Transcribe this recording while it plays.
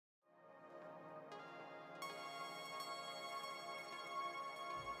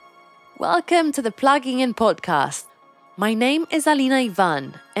Welcome to the Plugging In podcast. My name is Alina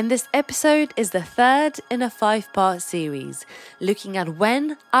Ivan, and this episode is the third in a 5-part series, looking at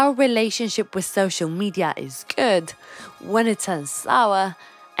when our relationship with social media is good, when it turns sour,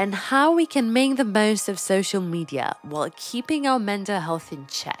 and how we can make the most of social media while keeping our mental health in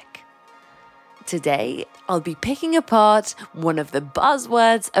check. Today, I'll be picking apart one of the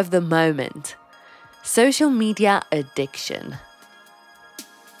buzzwords of the moment: social media addiction.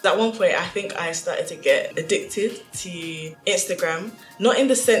 At one point, I think I started to get addicted to Instagram. Not in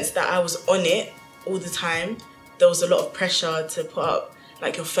the sense that I was on it all the time. There was a lot of pressure to put up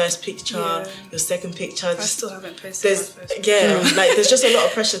like your first picture, your second picture. I still haven't posted my first picture. There's just a lot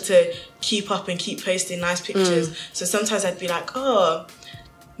of pressure to keep up and keep posting nice pictures. So sometimes I'd be like,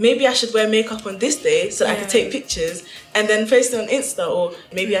 maybe I should wear makeup on this day so that I can take pictures and then post it on Insta, or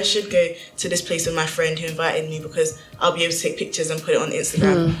maybe I should go to this place with my friend who invited me because I'll be able to take pictures and put it on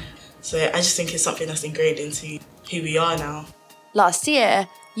Instagram. So I just think it's something that's ingrained into who we are now. Last year,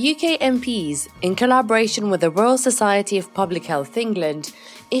 UK MPs, in collaboration with the Royal Society of Public Health England,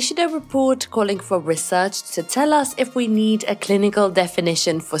 issued a report calling for research to tell us if we need a clinical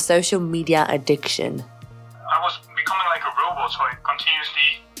definition for social media addiction. I was becoming like a robot, so I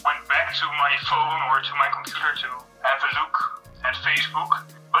continuously went back to my phone or to my computer to have a look at Facebook.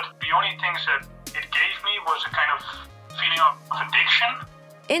 But the only things that it gave me was a kind of feeling of addiction.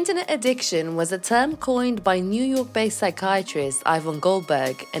 Internet addiction was a term coined by New York-based psychiatrist Ivan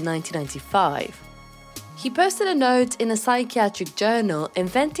Goldberg in 1995. He posted a note in a psychiatric journal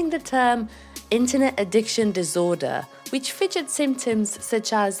inventing the term internet addiction disorder, which featured symptoms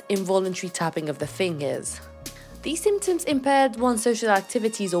such as involuntary tapping of the fingers. These symptoms impaired one's social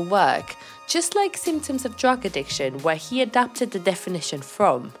activities or work, just like symptoms of drug addiction, where he adapted the definition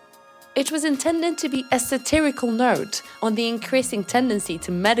from. It was intended to be a satirical note on the increasing tendency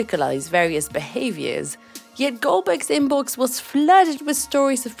to medicalize various behaviors, yet Goldberg's inbox was flooded with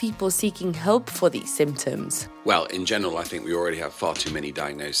stories of people seeking help for these symptoms. Well, in general, I think we already have far too many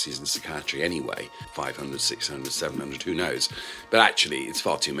diagnoses in psychiatry anyway. 500, 600, 700, who knows? But actually, it's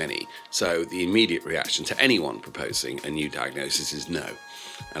far too many. So the immediate reaction to anyone proposing a new diagnosis is no.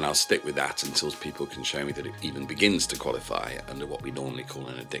 And I'll stick with that until people can show me that it even begins to qualify under what we normally call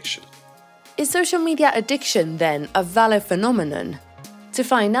an addiction. Is social media addiction, then, a valid phenomenon? To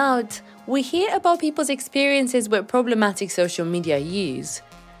find out, we hear about people's experiences with problematic social media use.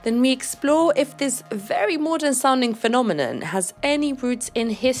 Then we explore if this very modern-sounding phenomenon has any roots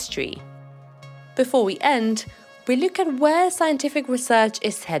in history. Before we end, we look at where scientific research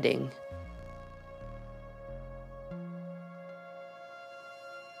is heading.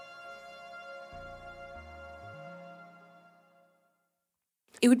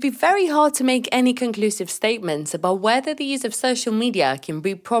 It would be very hard to make any conclusive statements about whether the use of social media can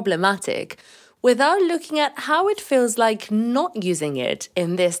be problematic without looking at how it feels like not using it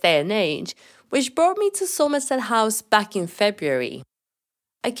in this day and age, which brought me to Somerset House back in February.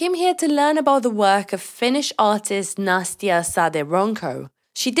 I came here to learn about the work of Finnish artist Nastia Saade-Ronko.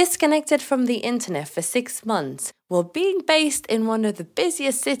 She disconnected from the internet for 6 months while being based in one of the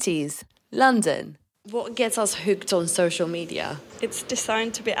busiest cities, London. What gets us hooked on social media? It's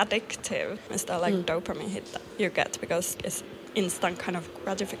designed to be addictive. It's the dopamine hit that you get because it's instant kind of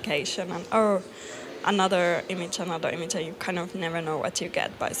gratification and another image, and you kind of never know what you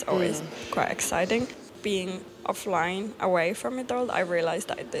get, but it's always quite exciting. Being offline, away from it all, I realized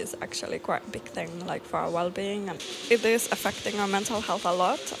that it is actually quite a big thing, like for our well-being, and it is affecting our mental health a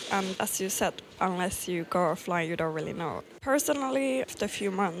lot. And as you said, unless you go offline, you don't really know. Personally, after a few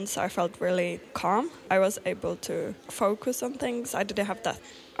months, I felt really calm. I was able to focus on things. I didn't have that,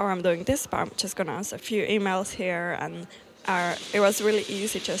 I'm doing this, but I'm just gonna answer a few emails here, and it was really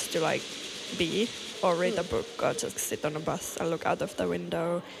easy just to be or read a book or just sit on a bus and look out of the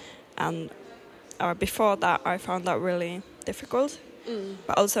window. And before that, I found that really difficult.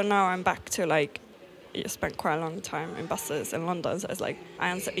 But also now I'm back to you spend quite a long time in buses in London, so it's I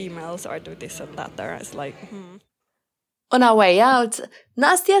answer emails or I do this and that there. It's On our way out,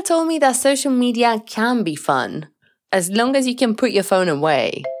 Nastia told me that social media can be fun, as long as you can put your phone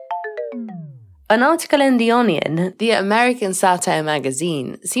away. An article in The Onion, the American satire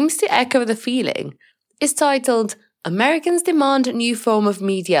magazine, seems to echo the feeling. It's titled, "Americans Demand a New Form of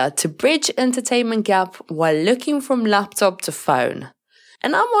Media to Bridge Entertainment Gap While Looking from Laptop to Phone."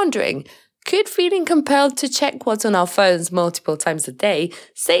 And I'm wondering, could feeling compelled to check what's on our phones multiple times a day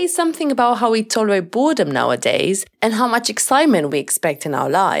say something about how we tolerate boredom nowadays and how much excitement we expect in our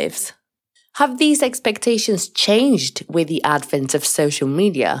lives? Have these expectations changed with the advent of social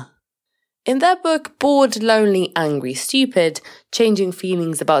media? In their book Bored, Lonely, Angry, Stupid, Changing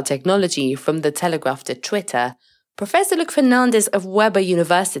Feelings About Technology from the Telegraph to Twitter, Professor Luc Fernandez of Weber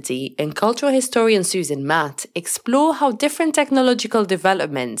University and cultural historian Susan Matt explore how different technological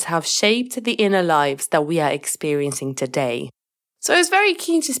developments have shaped the inner lives that we are experiencing today. So I was very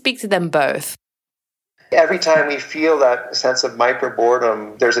keen to speak to them both. Every time we feel that sense of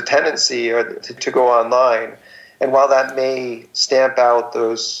micro-boredom, there's a tendency to go online. And while that may stamp out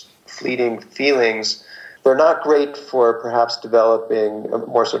those fleeting feelings, they're not great for perhaps developing a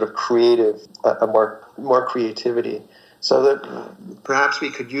more sort of creative, more creativity. So that perhaps we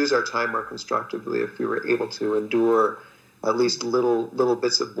could use our time more constructively if we were able to endure at least little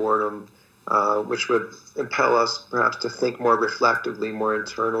bits of boredom, which would impel us perhaps to think more reflectively, more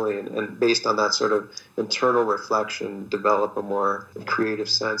internally, and based on that sort of internal reflection, develop a more creative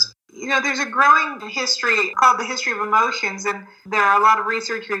sense. You know, there's a growing history called the history of emotions, and there are a lot of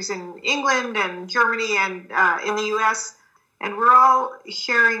researchers in England and Germany and in the U.S., and we're all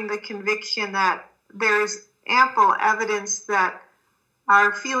sharing the conviction that there's ample evidence that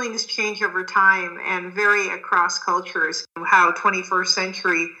our feelings change over time and vary across cultures. How 21st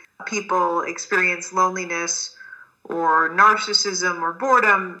century people experience loneliness or narcissism or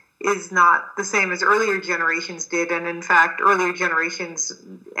boredom is not the same as earlier generations did. And in fact, earlier generations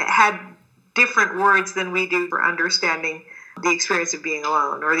had different words than we do for understanding the experience of being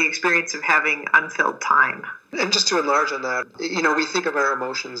alone or the experience of having unfilled time. And just to enlarge on that, you know, we think of our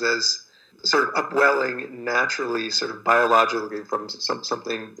emotions as sort of upwelling naturally, sort of biologically from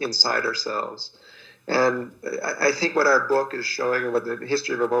something inside ourselves. And I think what our book is showing, and what the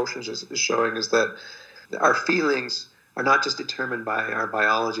history of emotions is showing, is that our feelings are not just determined by our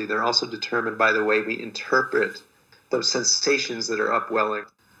biology, they're also determined by the way we interpret those sensations that are upwelling.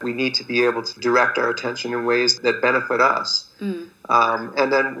 We need to be able to direct our attention in ways that benefit us. And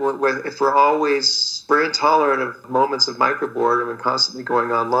then if we're intolerant of moments of micro-boredom and constantly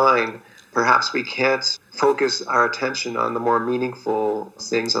going online, perhaps we can't focus our attention on the more meaningful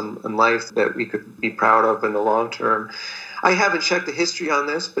things in life that we could be proud of in the long term. I haven't checked the history on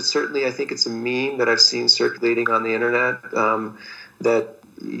this, but certainly I think it's a meme that I've seen circulating on the internet that,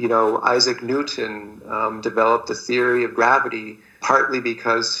 you know, Isaac Newton developed a theory of gravity partly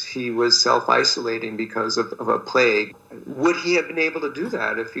because he was self-isolating because of a plague. Would he have been able to do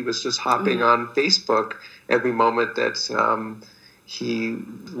that if he was just hopping on Facebook every moment that he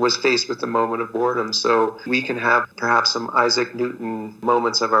was faced with a moment of boredom? So we can have perhaps some Isaac Newton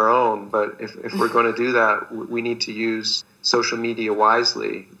moments of our own, but if we're going to do that, we need to use social media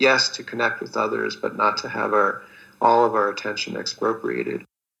wisely. Yes, to connect with others, but not to have all of our attention expropriated.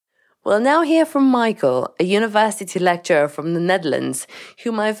 We'll now hear from Michael, a university lecturer from the Netherlands,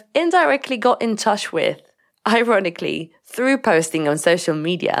 whom I've indirectly got in touch with, ironically, through posting on social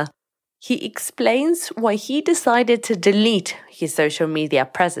media. He explains why he decided to delete his social media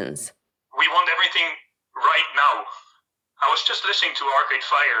presence. We want everything right now. I was just listening to Arcade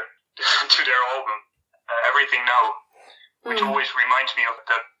Fire, to their album, Everything Now, which always reminds me of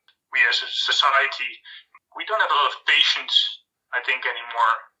that we as a society, we don't have a lot of patience, I think,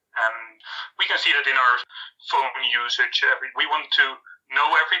 anymore. We can see that in our phone usage. We want to know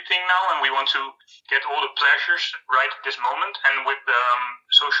everything now, and we want to get all the pleasures right at this moment. And with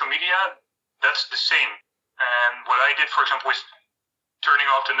social media, that's the same. And what I did, for example, was turning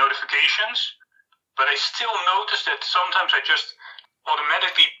off the notifications, but I still notice that sometimes I just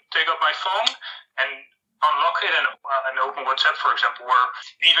automatically take up my phone and unlock it and open WhatsApp, for example, or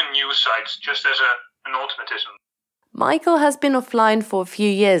even news sites, just as an automatism. Michael has been offline for a few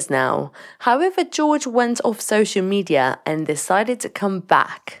years now. However, George went off social media and decided to come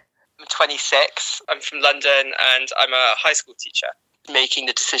back. I'm 26, I'm from London, and I'm a high school teacher. Making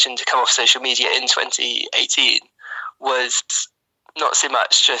the decision to come off social media in 2018 was not so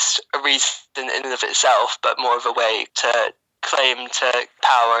much just a reason in and of itself, but more of a way to claim to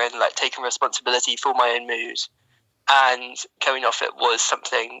power and taking responsibility for my own mood. And coming off it was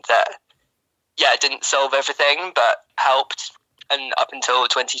something that, it didn't solve everything, but helped. And up until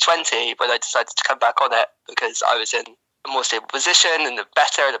 2020, when I decided to come back on it, because I was in a more stable position and a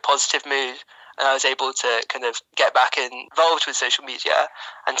better and a positive mood, and I was able to kind of get back involved with social media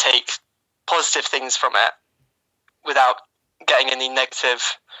and take positive things from it without getting any negative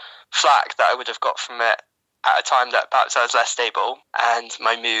flack that I would have got from it at a time that perhaps I was less stable and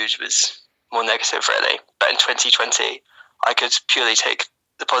my mood was more negative, really. But in 2020, I could purely take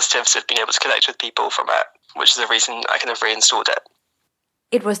the positives of being able to connect with people from it, which is the reason I kind of reinstalled it.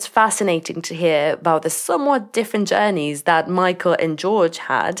 It was fascinating to hear about the somewhat different journeys that Michael and George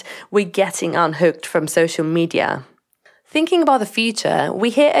had with getting unhooked from social media. Thinking about the future, we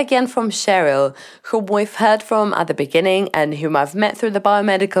hear again from Cheryl, whom we've heard from at the beginning and whom I've met through the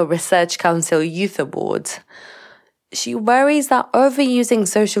Biomedical Research Council Youth Awards. She worries that overusing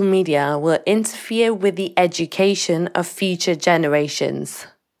social media will interfere with the education of future generations.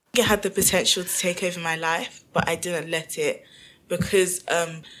 It had the potential to take over my life, but I didn't let it because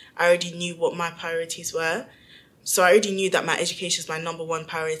I already knew what my priorities were. So I already knew that my education is my number one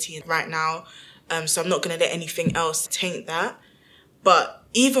priority right now. So I'm not going to let anything else taint that. But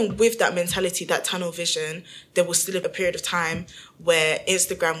even with that mentality, that tunnel vision, there was still a period of time where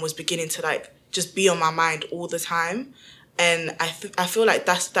Instagram was beginning to just be on my mind all the time. And I feel like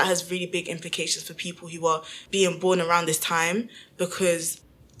that has really big implications for people who are being born around this time, because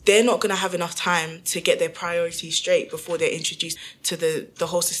they're not going to have enough time to get their priorities straight before they're introduced to the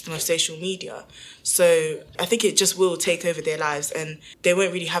whole system of social media. So I think it just will take over their lives and they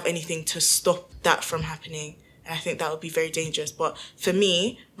won't really have anything to stop that from happening. And I think that would be very dangerous. But for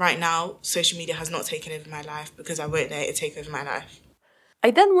me, right now, social media has not taken over my life because I won't let it take over my life. I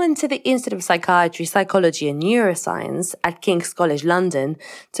then went to the Institute of Psychiatry, Psychology and Neuroscience at King's College London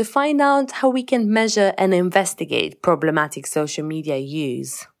to find out how we can measure and investigate problematic social media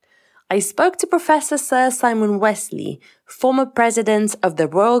use. I spoke to Professor Sir Simon Wesley, former president of the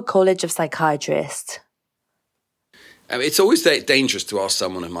Royal College of Psychiatrists. It's always dangerous to ask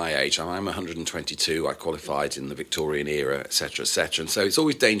someone of my age. I'm 122, I qualified in the Victorian era, etc., etc. And so it's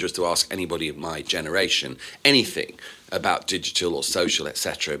always dangerous to ask anybody of my generation anything about digital or social,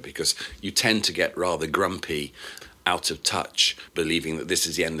 etc., because you tend to get rather grumpy, out of touch, believing that this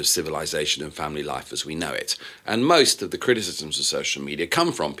is the end of civilization and family life as we know it. And most of the criticisms of social media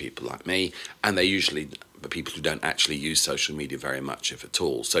come from people like me, and they're usually the people who don't actually use social media very much, if at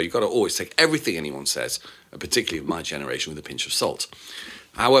all. So you've got to always take everything anyone says, particularly of my generation, with a pinch of salt.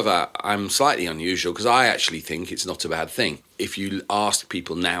 However, I'm slightly unusual because I actually think it's not a bad thing. If you ask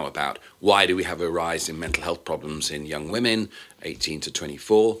people now about why do we have a rise in mental health problems in young women, 18 to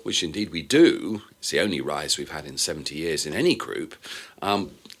 24, which indeed we do, it's the only rise we've had in 70 years in any group,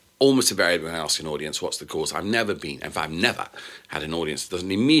 almost invariably when I ask an audience what's the cause, I've never had an audience that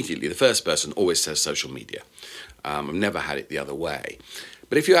doesn't immediately, the first person always says social media. I've never had it the other way.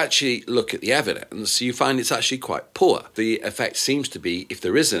 But if you actually look at the evidence, you find it's actually quite poor. The effect seems to be, if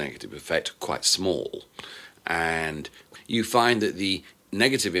there is a negative effect, quite small. And you find that the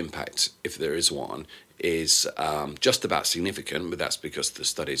negative impact, if there is one, is just about significant, but that's because the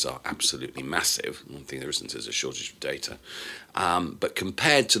studies are absolutely massive. One thing there isn't is a shortage of data. But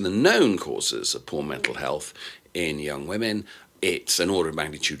compared to the known causes of poor mental health in young women, it's an order of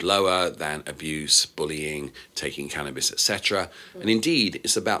magnitude lower than abuse, bullying, taking cannabis, etc. And indeed,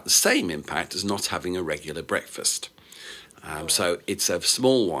 it's about the same impact as not having a regular breakfast. So it's a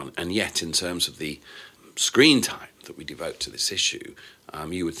small one, and yet in terms of the screen time that we devote to this issue,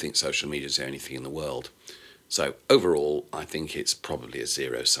 you would think social media is the only thing in the world. So overall, I think it's probably a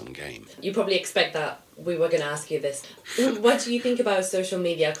zero-sum game. You probably expect that we were going to ask you this. What do you think about social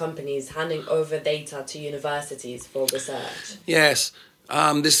media companies handing over data to universities for research? Yes.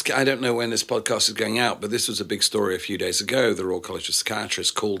 I don't know when this podcast is going out, but this was a big story a few days ago. The Royal College of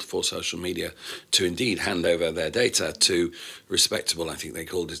Psychiatrists called for social media to indeed hand over their data to respectable, I think they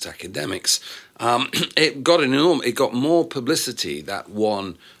called it, academics. It got more publicity, that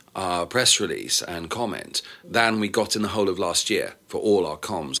one press release and comment, than we got in the whole of last year for all our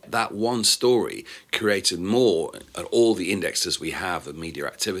comms. That one story created more at all the indexes we have of media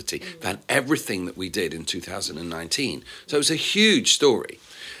activity than everything that we did in 2019. So it was a huge story.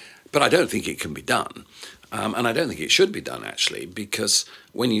 But I don't think it can be done. And I don't think it should be done, actually, because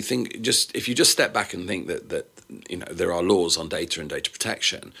when you think, if you just step back and think that there are laws on data and data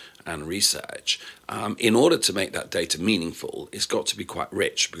protection and research, in order to make that data meaningful, it's got to be quite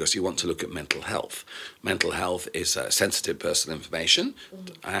rich, because you want to look at mental health. Mental health is sensitive personal information,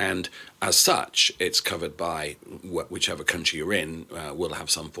 and as such, it's covered by whichever country you're in, will have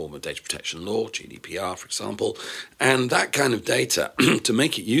some form of data protection law, GDPR, for example, and that kind of data, to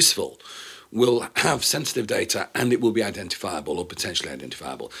make it useful, will have sensitive data and it will be identifiable or potentially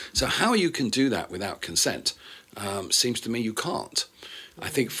identifiable. So how you can do that without consent seems to me you can't. I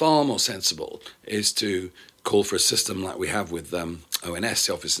think far more sensible is to call for a system like we have with ONS,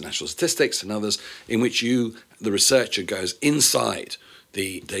 the Office of National Statistics, and others, in which the researcher, goes inside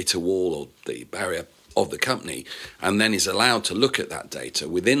the data wall or the barrier of the company, and then is allowed to look at that data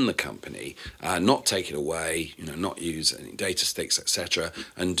within the company, not take it away, not use any data sticks, etc.,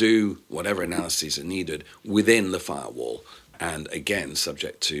 and do whatever analyses are needed within the firewall, and again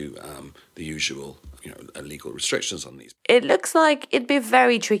subject to the usual legal restrictions on these. It looks like it'd be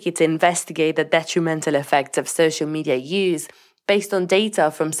very tricky to investigate the detrimental effects of social media use based on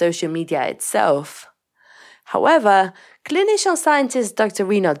data from social media itself. However, clinician scientist Dr.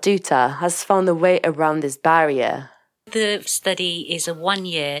 Rina Dutta has found a way around this barrier. The study is a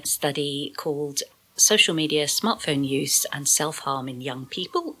one-year study called Social Media, Smartphone Use and Self-Harm in Young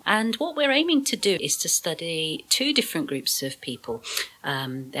People. And what we're aiming to do is to study two different groups of people.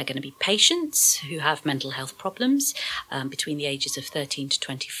 They're going to be patients who have mental health problems between the ages of 13 to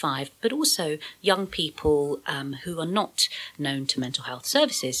 25, but also young people who are not known to mental health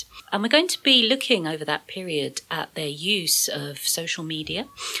services. And we're going to be looking over that period at their use of social media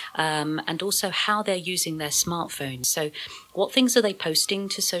and also how they're using their smartphones. So what things are they posting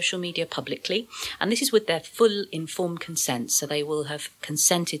to social media publicly? And this is with their full informed consent. So they will have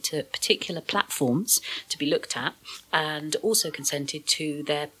consented to particular platforms to be looked at and also consented to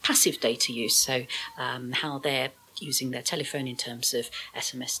their passive data use. So how they're using their telephone in terms of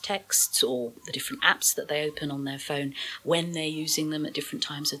SMS texts or the different apps that they open on their phone, when they're using them at different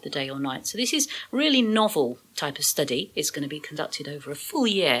times of the day or night. So this is really novel type of study. It's going to be conducted over a full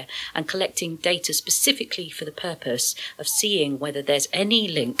year and collecting data specifically for the purpose of seeing whether there's any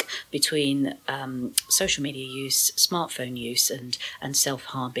link between social media use, smartphone use and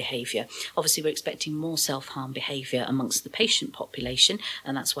self-harm behaviour. Obviously, we're expecting more self-harm behaviour amongst the patient population,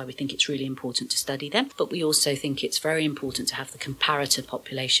 and that's why we think it's really important to study them. But we also think it's very important to have the comparator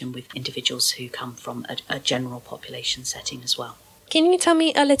population with individuals who come from a general population setting as well. Can you tell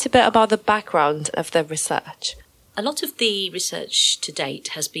me a little bit about the background of the research? A lot of the research to date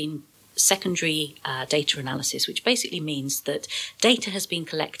has been secondary data analysis, which basically means that data has been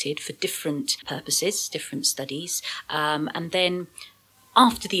collected for different purposes, different studies, and then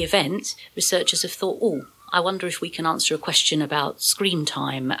after the event, researchers have thought, I wonder if we can answer a question about screen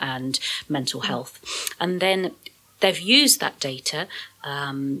time and mental health. And then they've used that data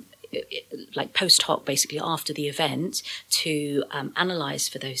like post hoc, basically after the event, to analyse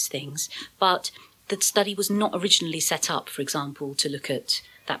for those things. But the study was not originally set up, for example, to look at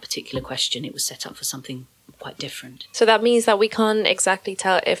that particular question. It was set up for something quite different. So that means that we can't exactly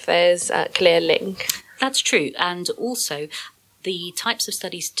tell if there's a clear link. That's true. And also, the types of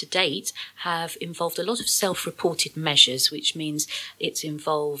studies to date have involved a lot of self-reported measures, which means it's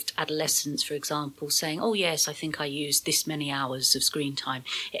involved adolescents, for example, saying, yes, I think I used this many hours of screen time.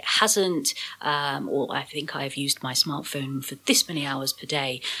 It hasn't, or I think I've used my smartphone for this many hours per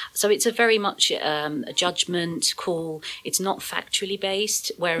day. So it's a very much a judgment call. It's not factually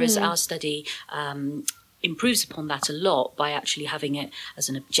based, whereas our study improves upon that a lot by actually having it as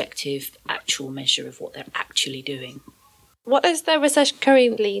an objective, actual measure of what they're actually doing. What is the research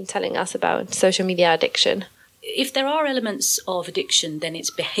currently telling us about social media addiction? If there are elements of addiction, then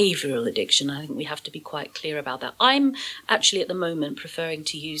it's behavioural addiction. I think we have to be quite clear about that. I'm actually at the moment preferring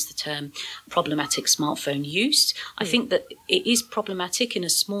to use the term problematic smartphone use. I think that it is problematic in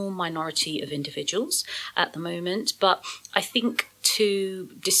a small minority of individuals at the moment, but I think to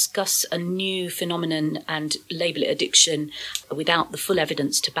discuss a new phenomenon and label it addiction without the full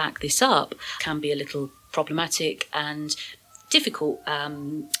evidence to back this up can be a little problematic and difficult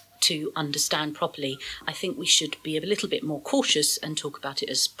to understand properly. I think we should be a little bit more cautious and talk about it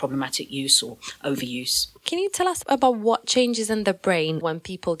as problematic use or overuse. Can you tell us about what changes in the brain when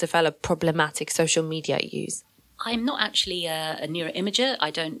people develop problematic social media use? I'm not actually a neuroimager. I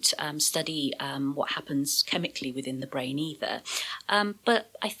don't study what happens chemically within the brain either.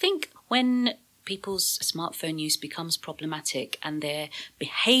 But I think when people's smartphone use becomes problematic and their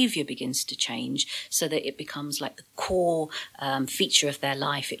behaviour begins to change so that it becomes like the core feature of their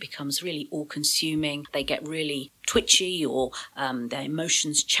life. It becomes really all-consuming. They get really twitchy, or their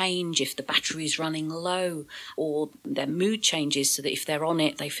emotions change if the battery is running low, or their mood changes so that if they're on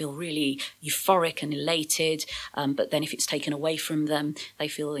it, they feel really euphoric and elated. But then if it's taken away from them, they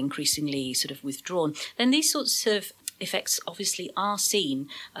feel increasingly sort of withdrawn. Then these sorts of effects obviously are seen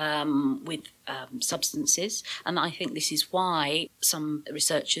with substances, and I think this is why some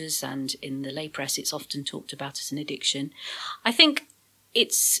researchers and in the lay press it's often talked about as an addiction. I think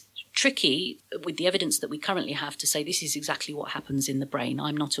it's tricky with the evidence that we currently have to say this is exactly what happens in the brain.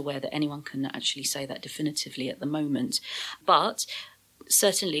 I'm not aware that anyone can actually say that definitively at the moment, but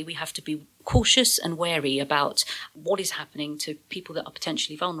certainly we have to be cautious and wary about what is happening to people that are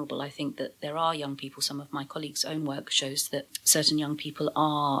potentially vulnerable. I think that there are young people, some of my colleagues' own work shows that certain young people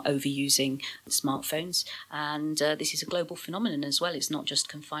are overusing smartphones, and this is a global phenomenon as well. It's not just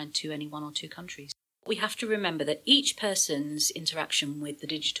confined to any one or two countries. We have to remember that each person's interaction with the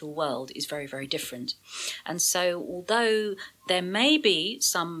digital world is very, very different. And so although there may be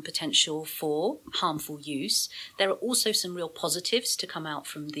some potential for harmful use, there are also some real positives to come out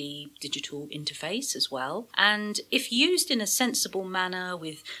from the digital interface as well. And if used in a sensible manner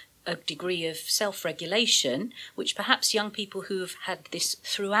with a degree of self-regulation, which perhaps young people who have had this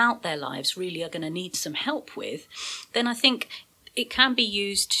throughout their lives really are going to need some help with, then I think it can be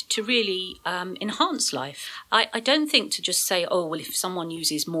used to really enhance life. I don't think to just say, oh, well, if someone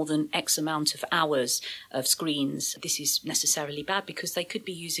uses more than X amount of hours of screens, this is necessarily bad, because they could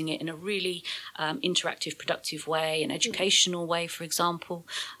be using it in a really interactive, productive way, an educational way, for example.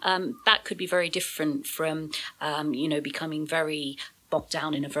 That could be very different from, becoming very bogged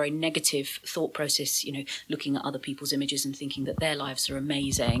down in a very negative thought process, looking at other people's images and thinking that their lives are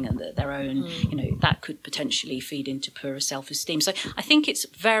amazing and that their own, that could potentially feed into poorer self-esteem. So I think it's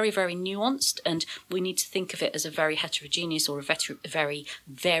very, very nuanced, and we need to think of it as a very heterogeneous or a very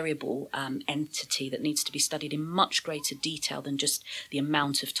variable entity that needs to be studied in much greater detail than just the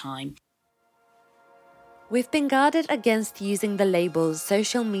amount of time. We've been guarded against using the labels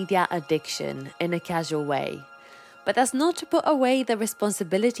social media addiction in a casual way. But that's not to put away the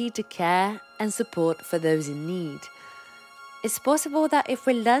responsibility to care and support for those in need. It's possible that if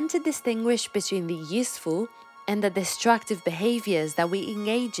we learn to distinguish between the useful and the destructive behaviors that we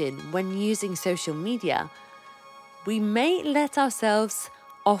engage in when using social media, we may let ourselves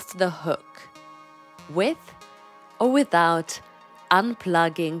off the hook, with or without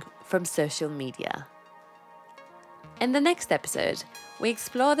unplugging from social media. In the next episode, we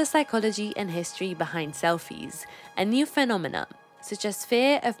explore the psychology and history behind selfies and new phenomena, such as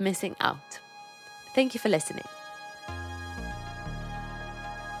fear of missing out. Thank you for listening.